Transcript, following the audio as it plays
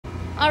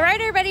All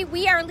right, everybody,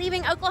 we are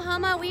leaving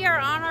Oklahoma. We are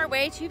on our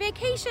way to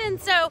vacation.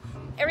 So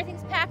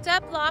everything's packed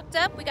up, locked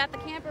up. We got the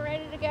camper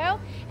ready to go.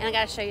 And I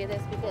gotta show you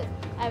this because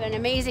I have an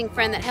amazing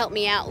friend that helped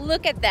me out.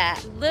 Look at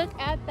that, look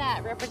at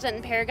that.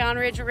 Representing Paragon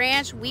Ridge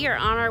Ranch. We are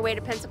on our way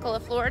to Pensacola,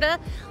 Florida.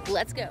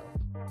 Let's go.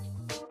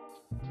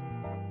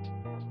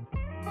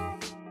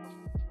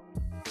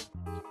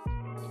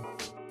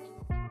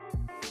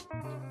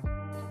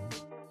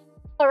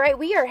 All right,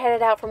 we are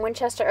headed out from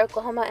Winchester,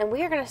 Oklahoma, and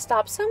we are going to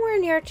stop somewhere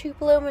near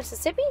Tupelo,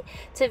 Mississippi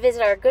to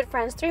visit our good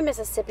friends 3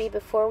 Mississippi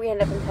before we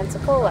end up in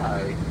Pensacola.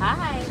 Hi.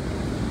 Hi.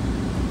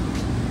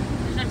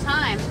 There's no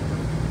time.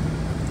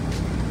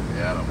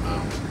 Yeah, I don't know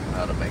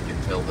how to make it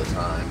till the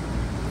time.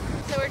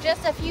 So we're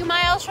just a few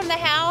miles from the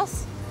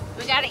house.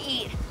 We got to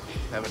eat.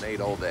 Haven't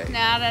ate all day.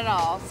 Not at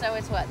all. So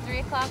it's what, 3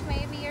 o'clock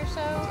maybe or so?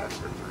 It's after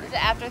 3. Is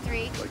it after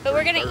 3? Like but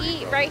we're going to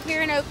eat probably. right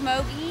here in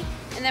Okmulgee,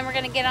 and then we're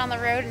going to get on the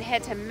road and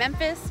head to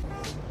Memphis.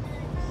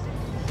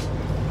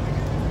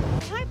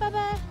 Hi,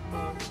 Bubba.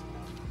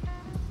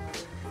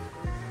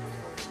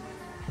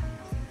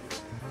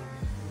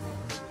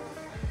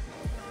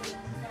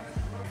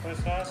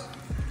 That's nice.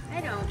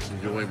 I don't.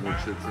 Did you want more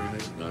chips or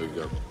anything? No, you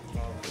go.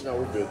 No,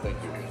 we're good, thank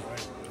you.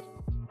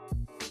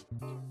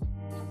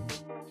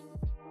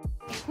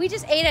 We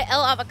just ate at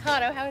El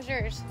Avocado. How was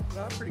yours?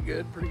 No, pretty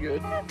good, pretty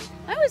good.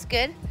 That was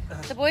good.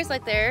 The boys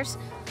like theirs.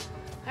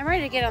 I'm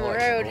ready to get on the I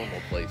like road. the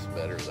normal place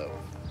better though.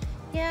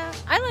 Yeah,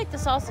 I like the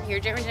salsa here.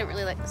 Jeremy didn't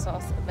really like the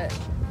salsa, but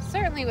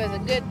certainly was a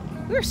good.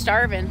 We were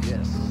starving.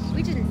 Yes.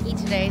 We didn't eat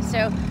today,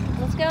 so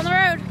let's get on the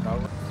road.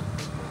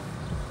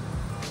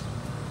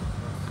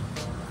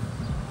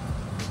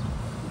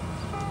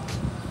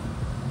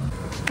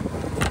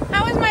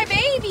 How is my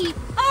baby?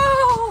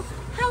 Oh,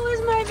 how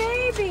is my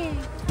baby?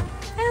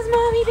 How's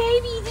mommy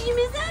baby? Did you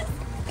miss us?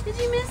 Did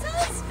you miss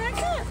us? Back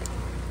up.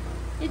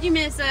 Did you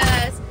miss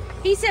us?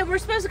 He said we're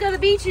supposed to go to the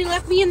beach and you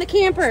left me in the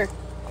camper.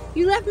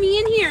 You left me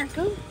in here.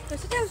 Go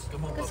sit down.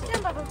 Come on, Go sit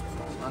Bubba. down, Bubba.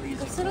 Not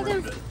easy Go settle for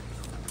him down.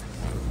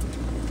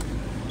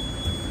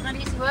 Not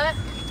easy what?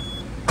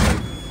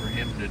 for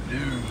him to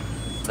do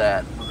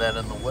that with that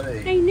in the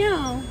way. I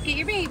know. Get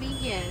your baby.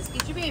 Yes,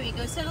 get your baby.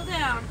 Go settle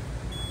down.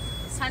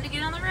 It's time to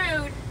get on the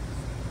road.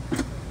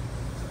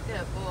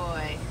 Good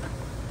boy.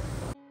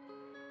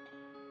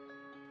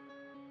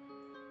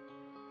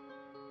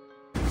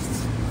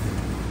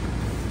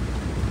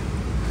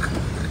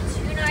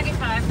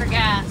 $2.95 for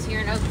gas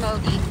here in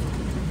Okmulgee.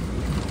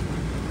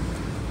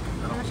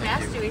 How much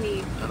gas do we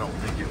need? I don't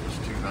think it was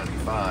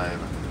 $2.95.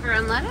 For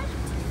unleaded? I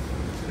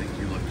think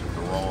you looked at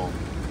the wrong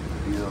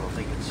deal. I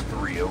think it's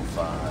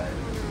 $3.05.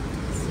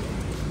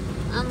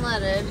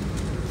 Unleaded.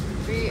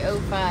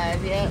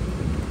 $3.05. Yep.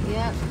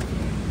 Yep.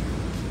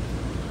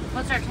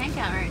 What's our tank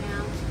out right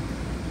now?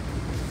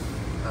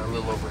 A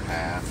little over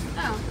half.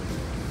 Oh.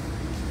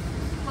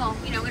 Well,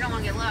 you know, we don't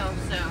want to get low,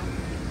 so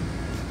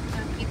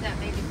gotta keep that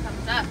baby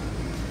pumped up.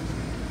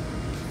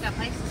 Got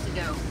places to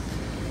go.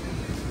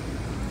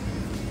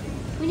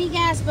 We need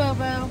gas,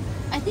 Bobo.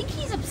 I think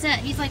he's upset.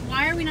 He's like,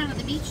 why are we not at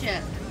the beach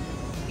yet?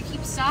 You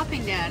keep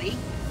stopping, Daddy.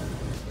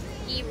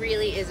 He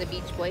really is a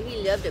beach boy.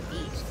 He loved a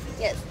beach.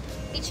 Yes.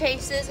 He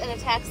chases and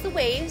attacks the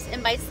waves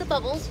and bites the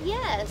bubbles.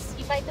 Yes.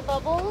 You bite the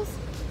bubbles?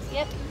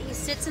 Yep. He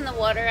sits in the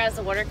water as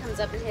the water comes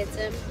up and hits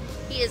him.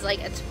 He is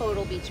like a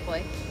total beach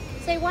boy.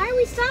 Say, why are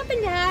we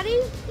stopping, Daddy?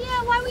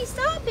 Yeah, why are we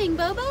stopping,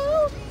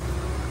 Bobo?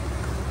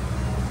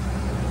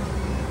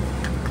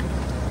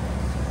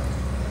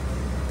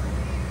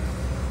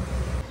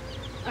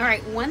 All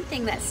right, one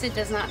thing that Syd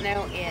does not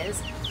know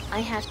is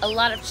I hatched a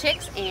lot of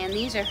chicks and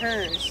these are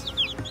hers.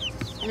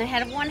 And I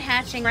had one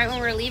hatching right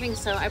when we were leaving,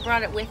 so I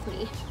brought it with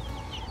me.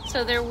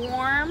 So they're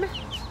warm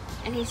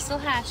and he's still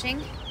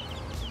hatching.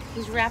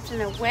 He's wrapped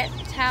in a wet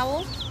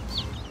towel.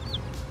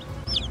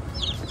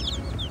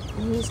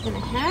 And he's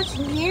gonna hatch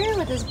in here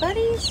with his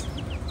buddies.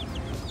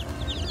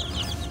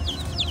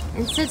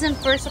 And Syd's in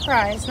for a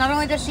surprise. Not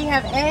only does she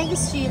have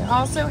eggs, she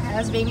also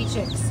has baby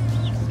chicks.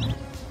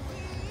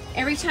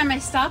 Every time I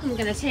stop, I'm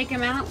gonna take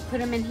them out, put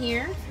them in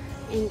here,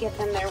 and get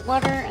them their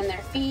water and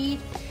their feed.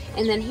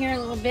 And then here in a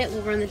little bit,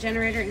 we'll run the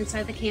generator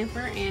inside the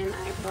camper, and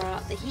I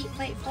brought the heat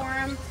plate for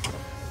them.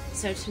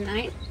 So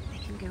tonight, they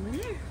can go in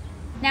there.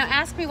 Now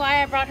ask me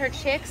why I brought her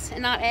chicks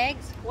and not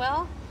eggs.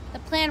 Well, the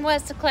plan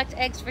was to collect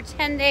eggs for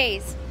 10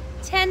 days.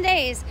 10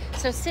 days.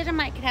 So Syd and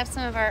Mike could have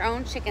some of our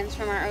own chickens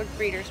from our own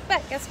breeders.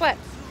 But guess what?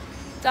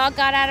 Dog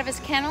got out of his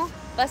kennel,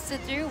 busted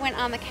through, went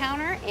on the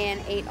counter,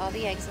 and ate all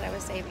the eggs that I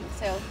was saving.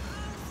 So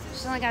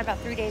she's only got about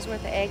 3 days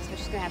worth of eggs, but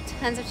she's gonna have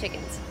tons of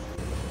chickens.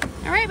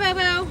 All right,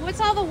 Bobo, what's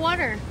all the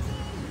water?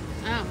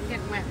 Oh, I'm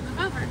getting wet.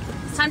 Move over.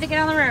 It's time to get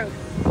on the road.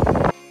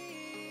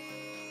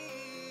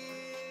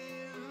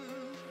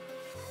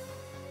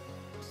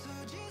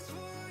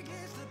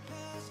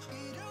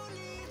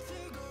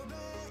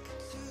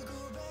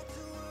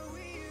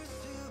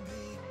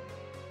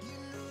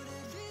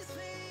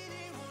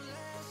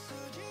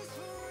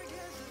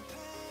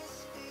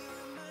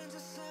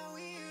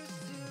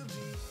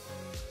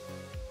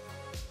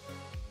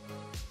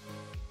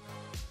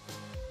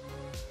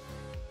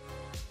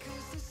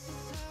 This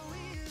is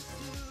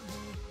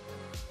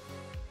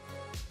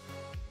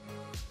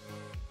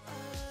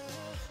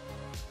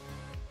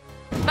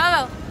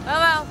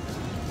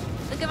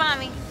Look at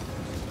mommy.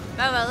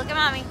 Bobo, look at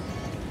mommy.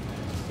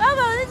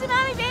 Bobo, this is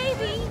mommy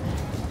baby.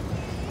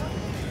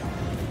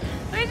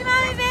 Where's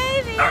mommy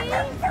baby?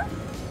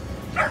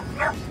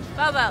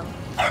 Bobo.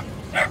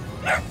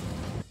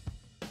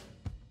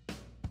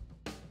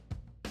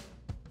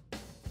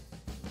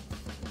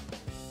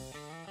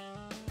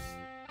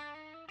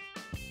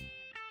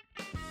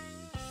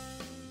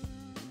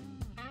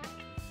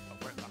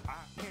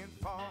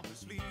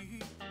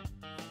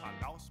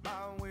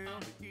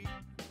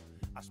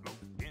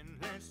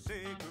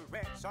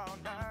 All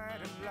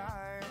night and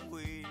lie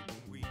awake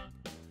and weep.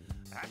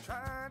 I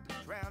tried to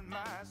drown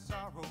my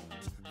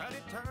sorrows, but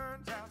it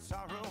turns out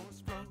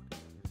sorrows float.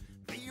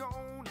 The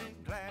only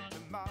glad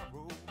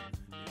tomorrow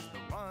is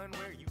the one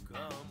where you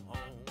come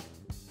home.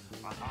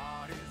 My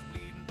heart is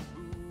bleeding,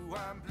 ooh,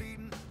 I'm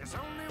bleeding. There's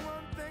only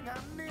one thing I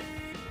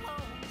need.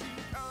 Won't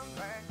you come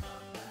back,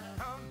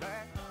 come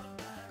back,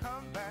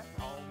 come back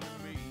home to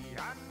me? I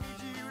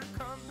need you to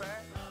come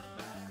back,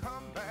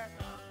 come back,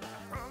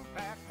 come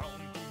back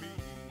home to me.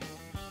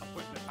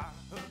 When I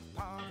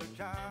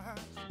apologize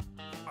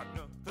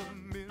another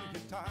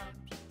million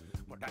times,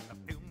 when I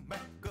feel back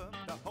up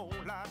the whole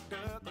lot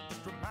of but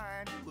just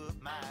remind you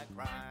of my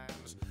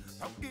crimes.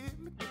 Oh, give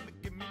me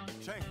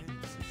a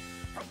chance.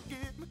 Oh,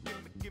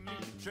 give me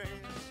a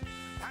chance.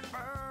 I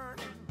burn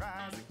and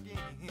rise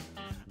again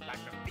like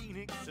a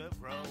phoenix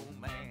of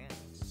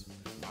romance.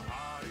 My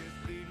heart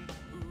is bleeding,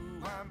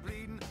 ooh, I'm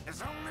bleeding.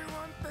 There's only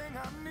one thing I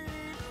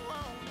need.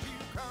 Won't you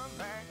come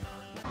back?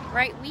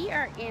 Right, we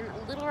are in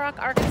Little Rock,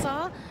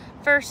 Arkansas.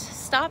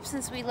 First stop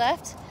since we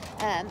left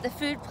the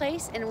food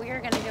place, and we are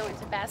going to go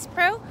into Bass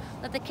Pro,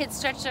 let the kids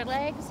stretch their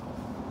legs,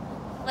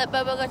 let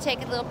Bobo go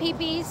take a little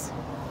pee-pees.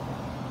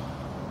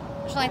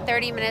 There's only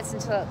 30 minutes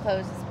until it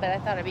closes, but I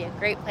thought it'd be a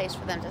great place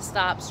for them to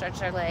stop, stretch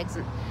their legs,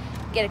 and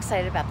get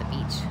excited about the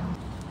beach.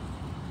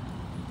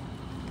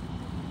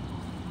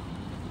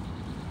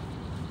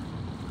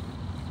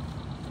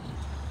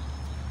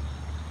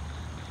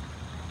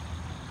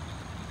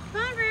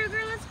 Come on,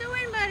 Ruger, let's go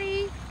in,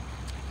 buddy.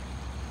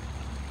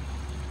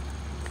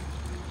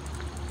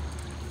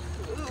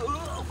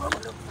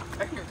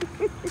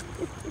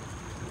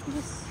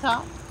 Just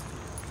stop.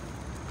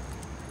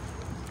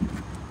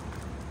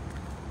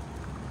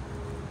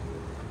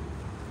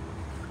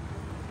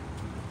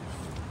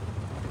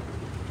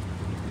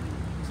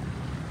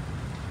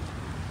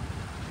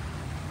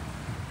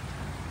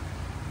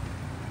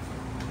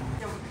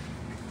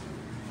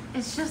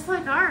 It's just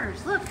like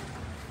ours. Look.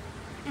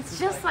 It's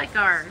just like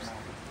ours.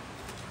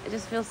 It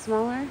just feels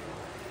smaller.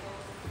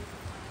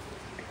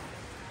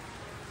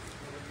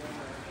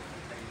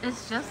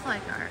 It's just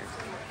like ours.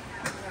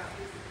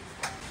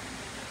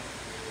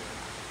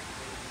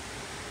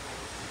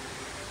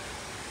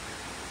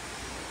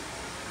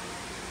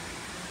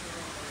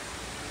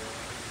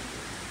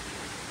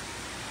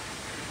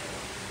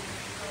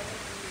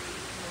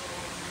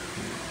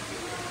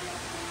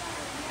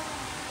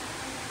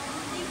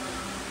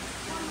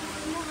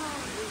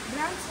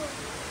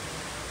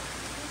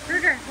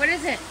 Ruger, what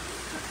is it?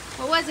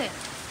 What was it?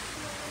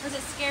 Was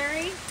it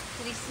scary?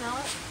 Did he smell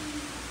it?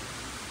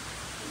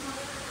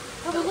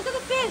 Oh, but look at the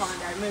fish. Come on,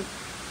 Dad, move.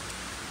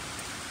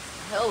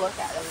 He'll look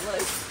at him.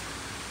 Look.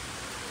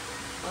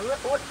 Oh,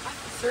 look, what?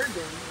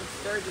 Sturgeon. It's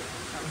sturgeon.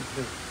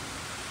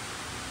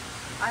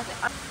 I think.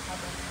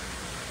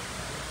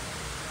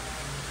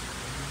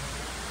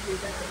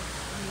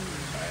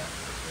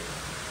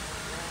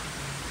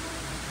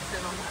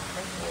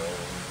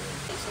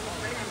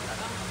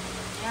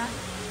 Yeah.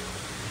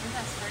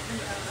 That's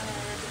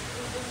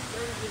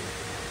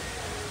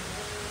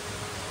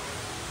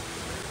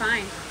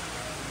fine.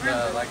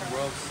 The like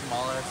world's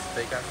smallest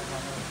fake ice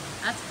cream.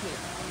 That's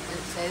cute. Did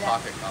it say that?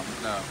 Pocket combo.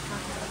 No.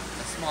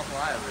 A small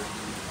flyover.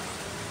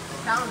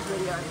 Sounds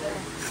video right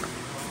there.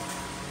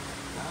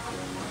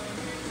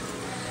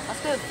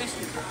 Let's go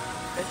fishing.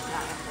 Fish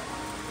night.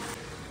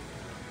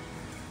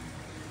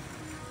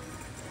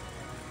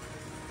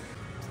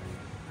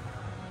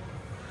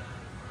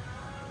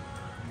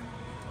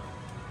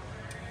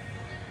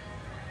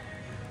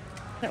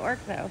 Does it work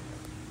though?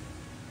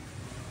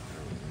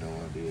 No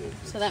idea.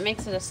 So that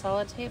makes it a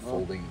solid table?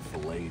 Folding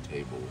fillet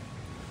table.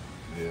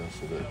 Yeah,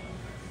 so that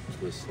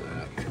twists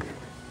that.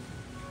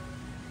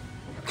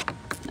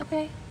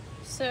 Okay.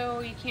 So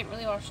you can't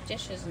really wash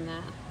dishes in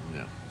that.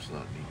 No, it's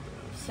not neat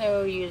though.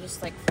 So you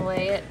just like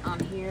fillet it on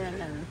here and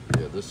then...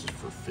 Yeah, this is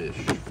for fish,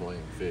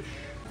 filleting fish.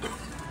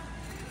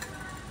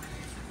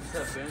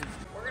 What's up, Ben?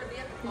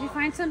 Did you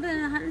find something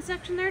in the hunting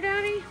section there,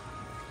 Daddy?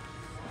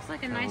 Looks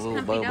like a nice little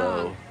comfy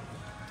Bobo. dog.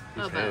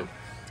 He's Bobo.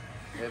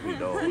 heavy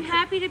dog. Are you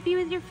happy to be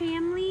with your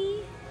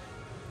family?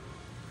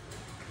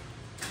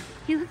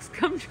 He looks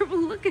comfortable.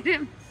 Look at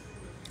him.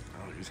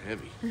 Oh, he's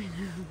heavy. I know.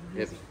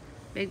 Heavy.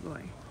 Big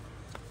boy.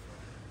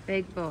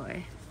 Big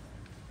boy.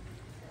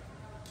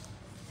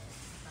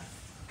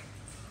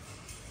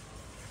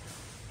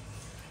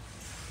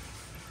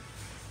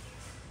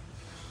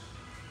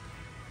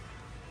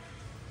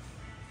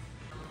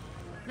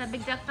 Is that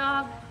big duck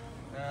dog?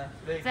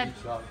 Big Is that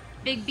beach dog.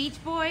 big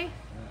beach boy?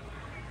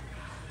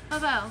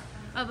 Bobo.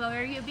 Oh, but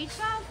are you a beach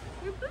dog?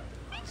 You're a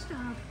beach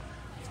dog.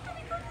 Let's go to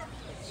the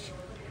beach.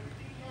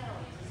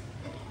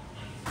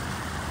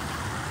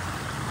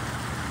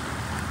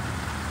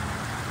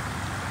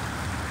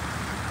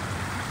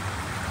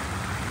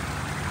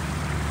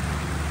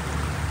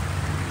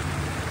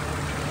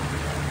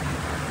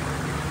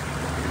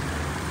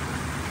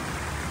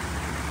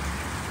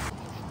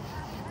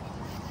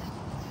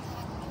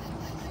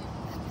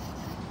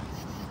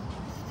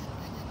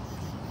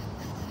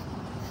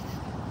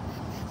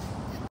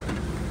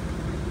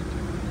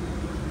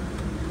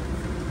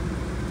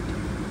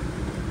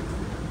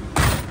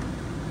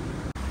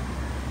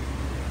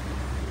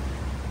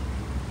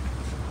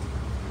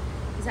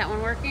 Is that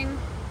one working?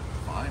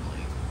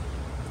 Finally.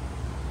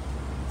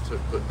 Took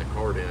putting the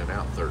card in and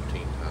out 13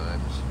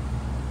 times.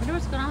 I wonder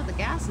what's going on with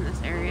the gas in this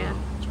area.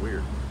 It's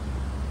weird.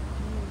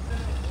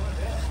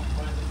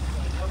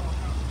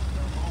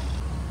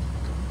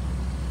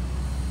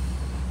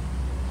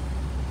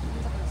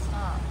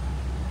 Stop.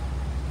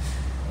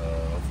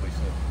 Hopefully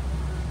so.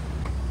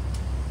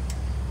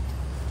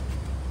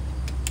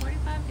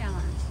 45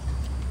 gallons.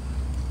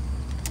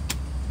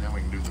 Now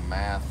we can do the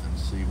math and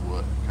see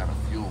what kind of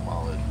fuel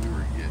mileage we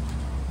were getting.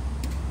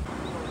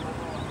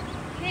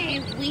 Okay,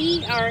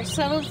 we are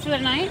settled for the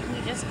night.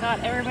 We just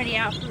got everybody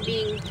out from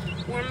being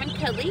warm and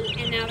cuddly,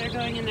 and now they're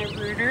going in their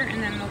brooder,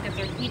 and then they'll get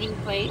their feeding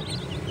plate.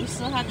 We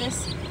still have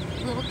this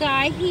little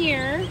guy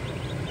here.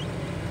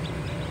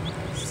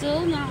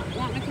 Still not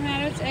wanting to come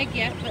out of its egg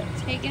yet, but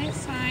taking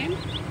its time.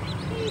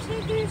 Are you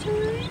taking your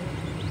time?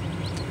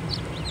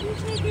 Are you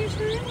taking your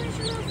time? Where's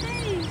your little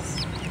face?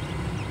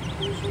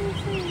 Where's your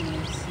little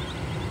face?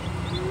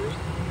 Huh?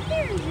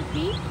 There's your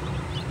beak.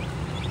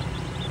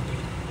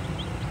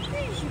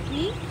 There's your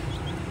beak.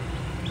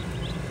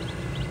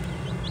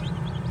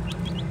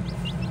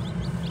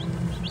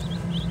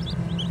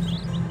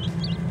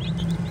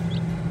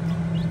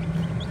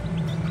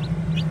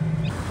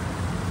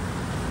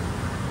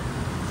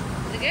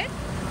 Is it good?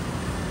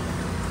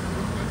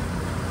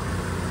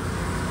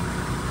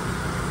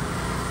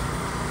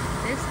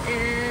 This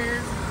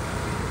is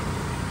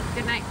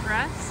good night for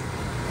us.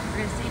 We're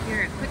going to stay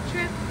here at Quick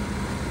Trip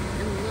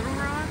in Little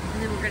Rock,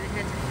 and then we're going to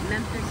head to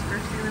Memphis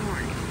first thing in the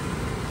morning.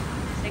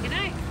 Say good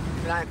night.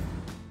 Good night.